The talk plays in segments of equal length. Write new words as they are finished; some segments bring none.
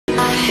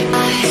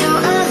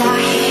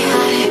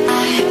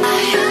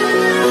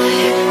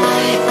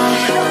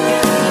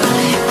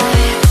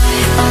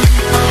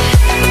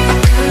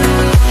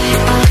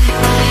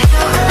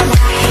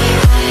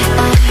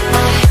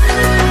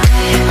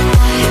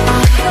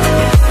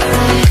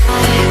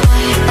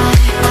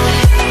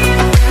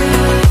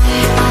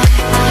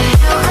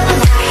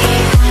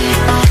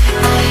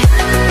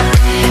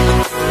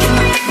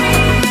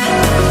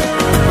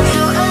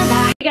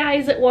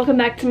welcome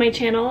back to my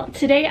channel.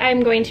 Today I'm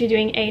going to be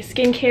doing a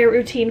skincare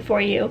routine for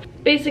you.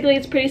 Basically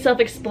it's pretty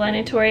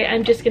self-explanatory.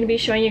 I'm just going to be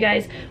showing you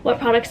guys what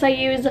products I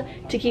use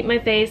to keep my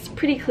face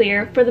pretty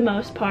clear for the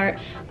most part.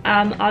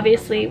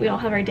 Obviously we all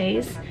have our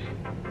days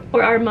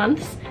or our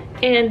months,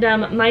 and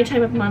my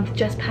time of month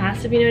just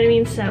passed, if you know what I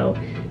mean, so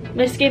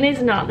my skin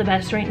is not the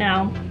best right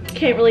now.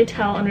 Can't really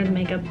tell under the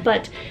makeup,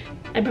 but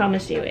I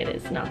promise you it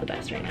is not the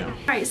best right now.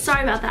 Alright,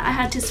 sorry about that. I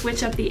had to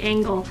switch up the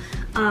angle.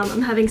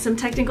 I'm having some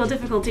technical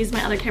difficulties.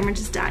 My other camera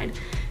just died.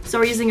 So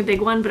we're using a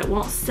big one, but it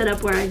won't sit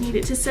up where I need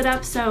it to sit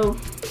up, so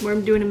we're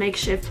doing a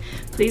makeshift.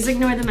 Please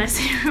ignore the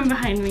messy room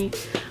behind me.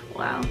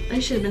 Wow, I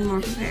should have been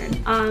more prepared.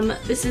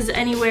 This is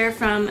anywhere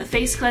from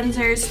face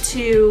cleansers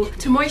to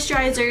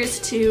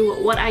moisturizers to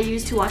what I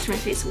use to wash my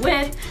face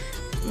with.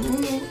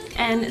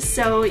 And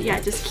so yeah,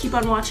 just keep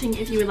on watching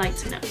if you would like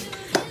to know.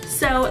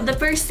 So the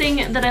first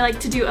thing that I like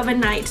to do of a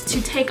night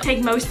to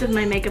take most of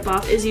my makeup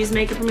off is use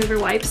makeup remover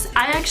wipes.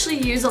 I actually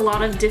use a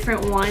lot of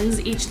different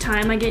ones each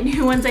time I get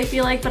new ones, I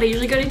feel like, but I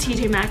usually go to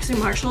TJ Maxx or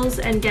Marshalls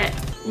and get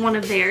one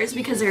of theirs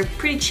because they're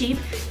pretty cheap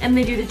and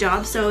they do the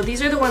job. So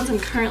these are the ones I'm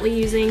currently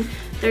using.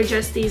 They're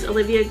just these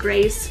Olivia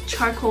Grace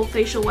charcoal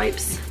facial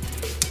wipes,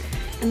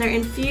 and they're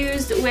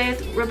infused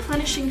with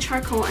replenishing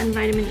charcoal and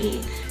vitamin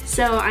E.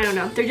 So I don't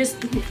know, they're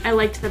just, I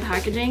liked the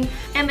packaging,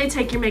 and they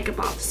take your makeup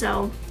off,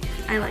 so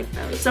I like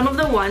those. Some of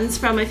the ones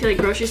from, I feel like,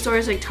 grocery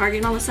stores like Target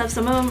and all this stuff,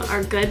 some of them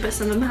are good, but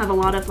some of them have a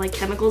lot of like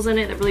chemicals in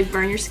it that really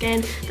burn your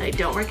skin that I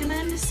don't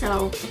recommend.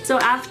 So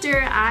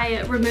after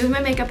I remove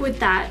my makeup with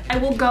that, I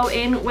will go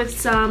in with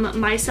some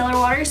micellar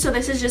water. So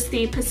this is just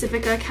the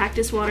Pacifica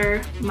Cactus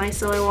Water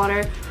micellar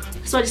water.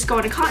 So I just go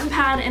on a cotton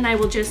pad and I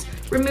will just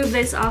remove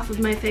this off of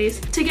my face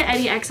to get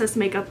any excess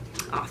makeup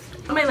off.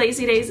 On my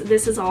lazy days,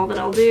 this is all that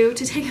I'll do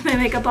to take my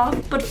makeup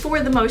off, but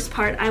for the most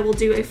part, I will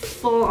do a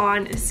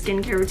full-on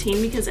skincare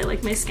routine because I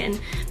like my skin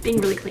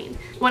being really clean.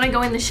 When I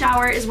go in the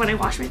shower is when I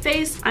wash my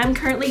face. I'm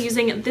currently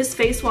using this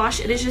face wash.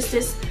 It is just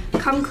this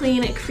Come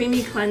Clean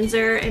Creamy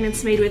Cleanser, and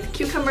it's made with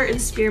cucumber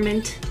and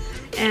spearmint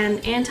and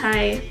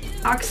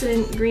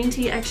antioxidant green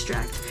tea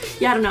extract.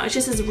 Yeah, I don't know, it's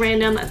just this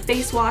random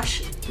face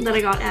wash that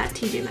I got at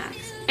TJ Maxx.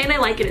 And I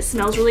like it. It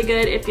smells really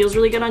good, it feels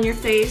really good on your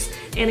face,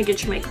 and it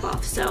gets your makeup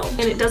off. So,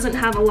 and it doesn't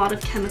have a lot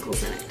of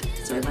chemicals in it.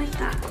 So I like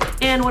that.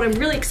 And what I'm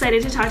really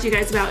excited to talk to you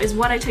guys about is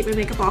what I take my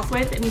makeup off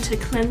with and to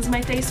cleanse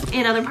my face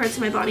and other parts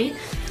of my body.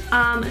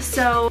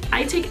 So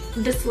I take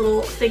this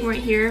little thing right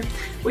here,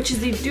 which is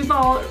the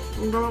Duval,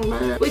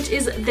 which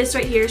is this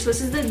right here. So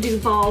this is the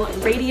Duval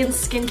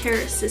Radiance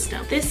Skincare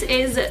System. This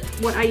is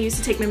what I use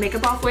to take my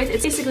makeup off with.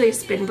 It's basically a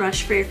spin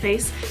brush for your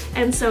face.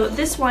 And so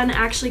this one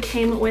actually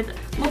came with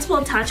multiple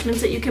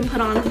attachments that you can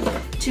put on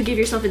to give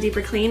yourself a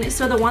deeper clean.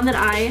 So the one that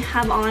I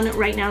have on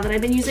right now that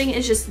I've been using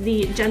is just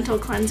the Gentle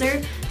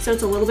Cleanser. So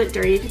it's a little bit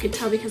dirty, if you could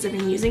tell, because I've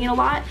been using it a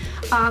lot.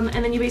 And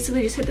then you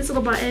basically just hit this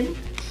little button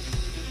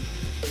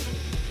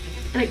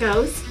and it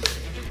goes.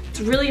 It's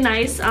really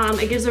nice.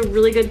 It gives a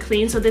really good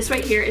clean. So this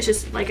right here is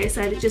just, like I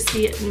said, it's just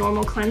the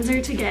normal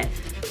cleanser to get,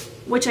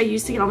 which I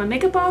use to get all my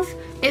makeup off.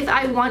 If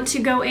I want to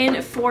go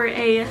in for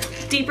a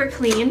deeper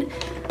clean,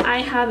 I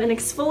have an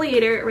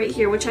exfoliator right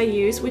here, which I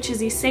use, which is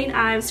the St.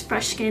 Ives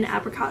Fresh Skin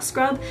Apricot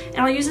Scrub, and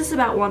I'll use this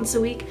about once a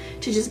week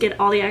to just get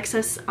all the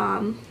excess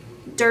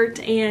dirt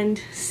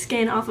and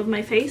skin off of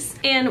my face.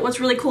 And what's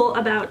really cool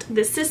about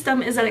this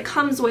system is that it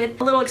comes with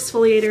a little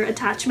exfoliator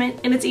attachment,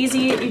 and it's easy.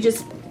 You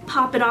just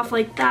pop it off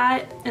like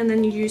that, and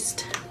then you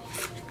just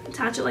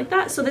attach it like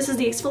that. So this is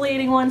the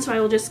exfoliating one, so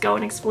I will just go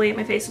and exfoliate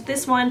my face with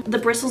this one. The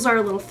bristles are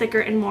a little thicker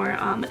and more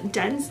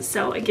dense,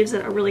 so it gives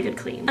it a really good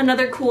clean.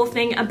 Another cool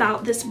thing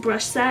about this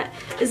brush set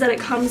is that it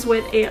comes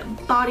with a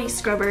body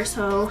scrubber.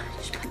 So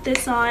just put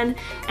this on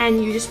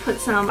and you just put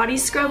some body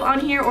scrub on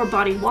here or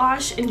body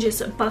wash and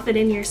just buff it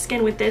in your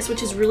skin with this,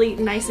 which is really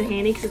nice and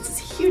handy because it's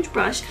this huge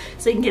brush,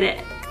 so you can get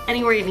it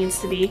anywhere it needs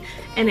to be,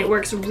 and it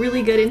works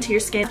really good into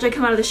your skin. After I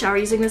come out of the shower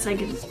using this,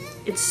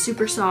 it's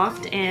super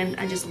soft and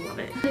I just love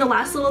it. And the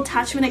last little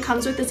attachment it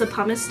comes with is a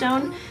pumice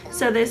stone.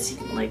 So this,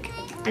 like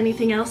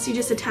anything else, you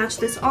just attach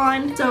this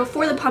on. So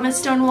for the pumice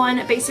stone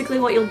one, basically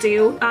what you'll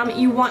do,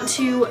 you want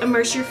to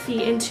immerse your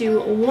feet into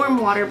warm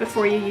water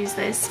before you use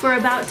this for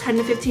about 10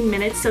 to 15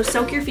 minutes. So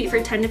soak your feet for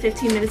 10 to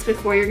 15 minutes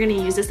before you're going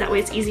to use this. That way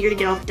it's easier to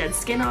get all the dead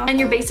skin off. And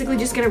you're basically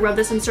just going to rub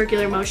this in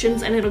circular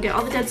motions and it'll get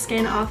all the dead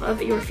skin off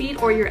of your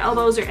feet or your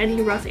elbows or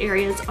any rough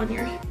areas on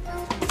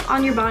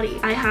your body.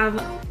 I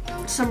have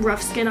some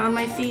rough skin on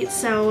my feet,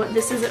 so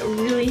this is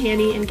really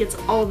handy and gets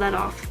all of that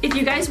off. If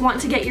you guys want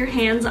to get your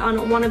hands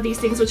on one of these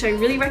things, which I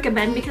really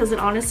recommend because it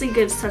honestly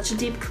gives such a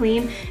deep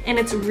clean and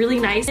it's really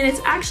nice and it's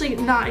actually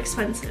not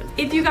expensive.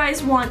 If you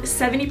guys want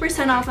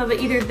 70% off of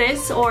either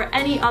this or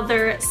any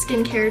other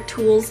skincare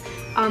tools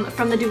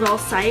from the Duval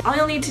site, all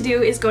you'll need to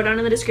do is go down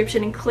in the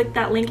description and click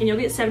that link and you'll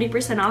get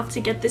 70% off to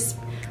get this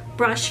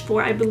brush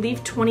for, I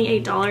believe,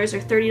 $28 or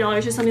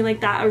 $30 or something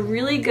like that. A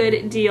really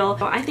good deal.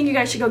 I think you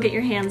guys should go get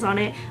your hands on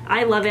it.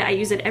 I love it. I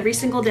use it every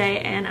single day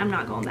and I'm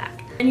not going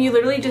back. And you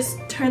literally just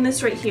turn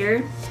this right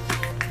here.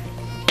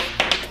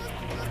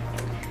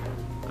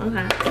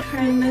 Okay.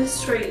 Turn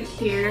this right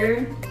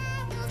here.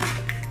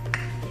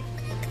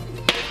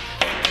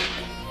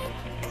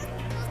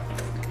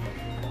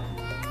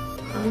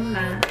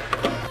 Okay.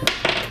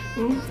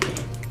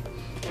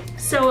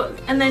 So,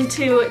 and then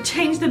to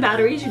change the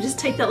batteries, you just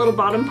take that little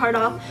bottom part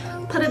off,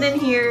 put it in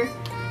here,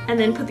 and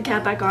then put the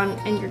cap back on,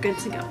 and you're good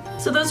to go.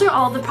 So those are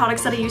all the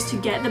products that I use to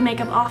get the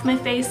makeup off my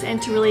face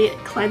and to really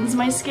cleanse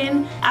my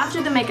skin.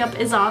 After the makeup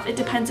is off, it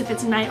depends if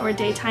it's night or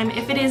daytime.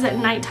 If it is at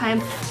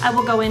nighttime, I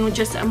will go in with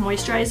just a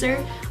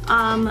moisturizer.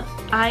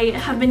 I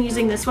have been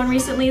using this one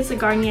recently. It's the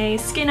Garnier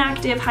Skin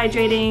Active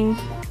Hydrating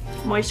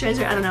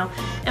Moisturizer. I don't know.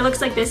 It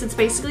looks like this. It's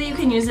basically, you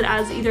can use it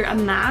as either a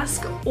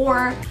mask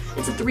or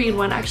it's a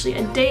 3-in-1 actually,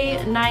 a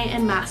day, night,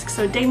 and mask.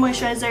 So day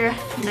moisturizer,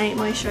 night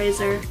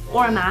moisturizer,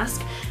 or a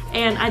mask.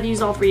 And I've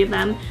used all 3 of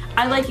them.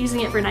 I like using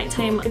it for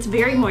nighttime. It's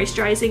very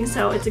moisturizing,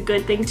 so it's a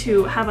good thing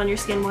to have on your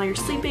skin while you're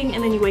sleeping,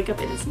 and then you wake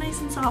up and it's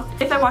nice and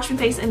soft. If I wash my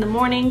face in the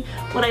morning,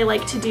 what I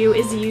like to do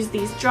is use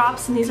these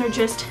drops, and these are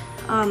just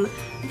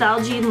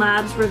Valgene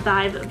Labs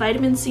Revive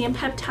Vitamin C and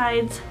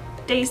Peptides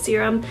Day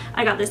Serum.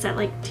 I got this at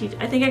like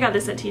I think I got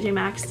this at TJ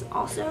Maxx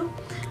also.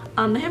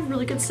 They have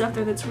really good stuff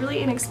there that's really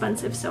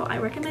inexpensive, so I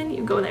recommend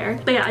you go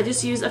there. But yeah, I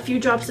just use a few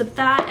drops of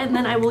that, and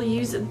then I will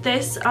use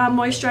this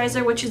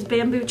moisturizer, which is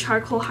Bamboo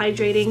Charcoal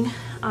Hydrating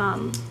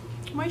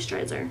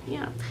Moisturizer.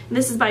 Yeah, and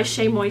this is by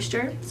Shea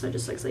Moisture, so it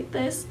just looks like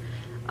this.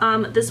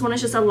 This one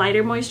is just a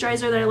lighter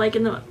moisturizer that I like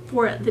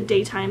for the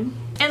daytime.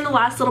 And the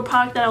last little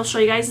product that I'll show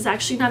you guys is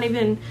actually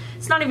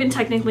it's not even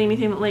technically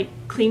anything that like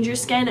cleans your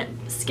skin,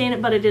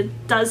 but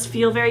it does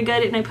feel very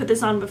good, and I put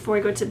this on before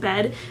I go to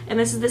bed. And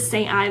this is the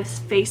St. Ives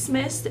Face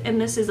Mist, and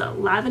this is a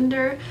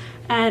lavender,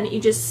 and you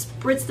just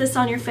spritz this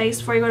on your face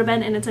before you go to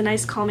bed, and it's a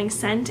nice calming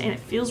scent, and it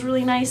feels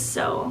really nice,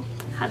 so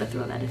I had to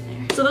throw that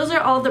in there. So those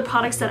are all the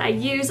products that I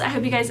use. I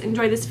hope you guys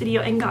enjoyed this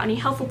video and got any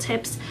helpful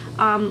tips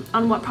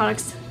on what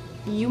products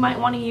you might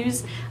want to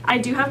use. I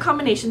do have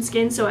combination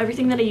skin, so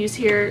everything that I use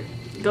here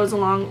goes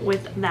along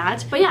with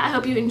that. But yeah, I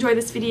hope you enjoyed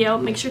this video.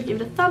 Make sure to give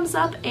it a thumbs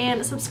up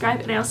and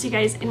subscribe, and I'll see you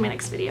guys in my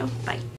next video. Bye.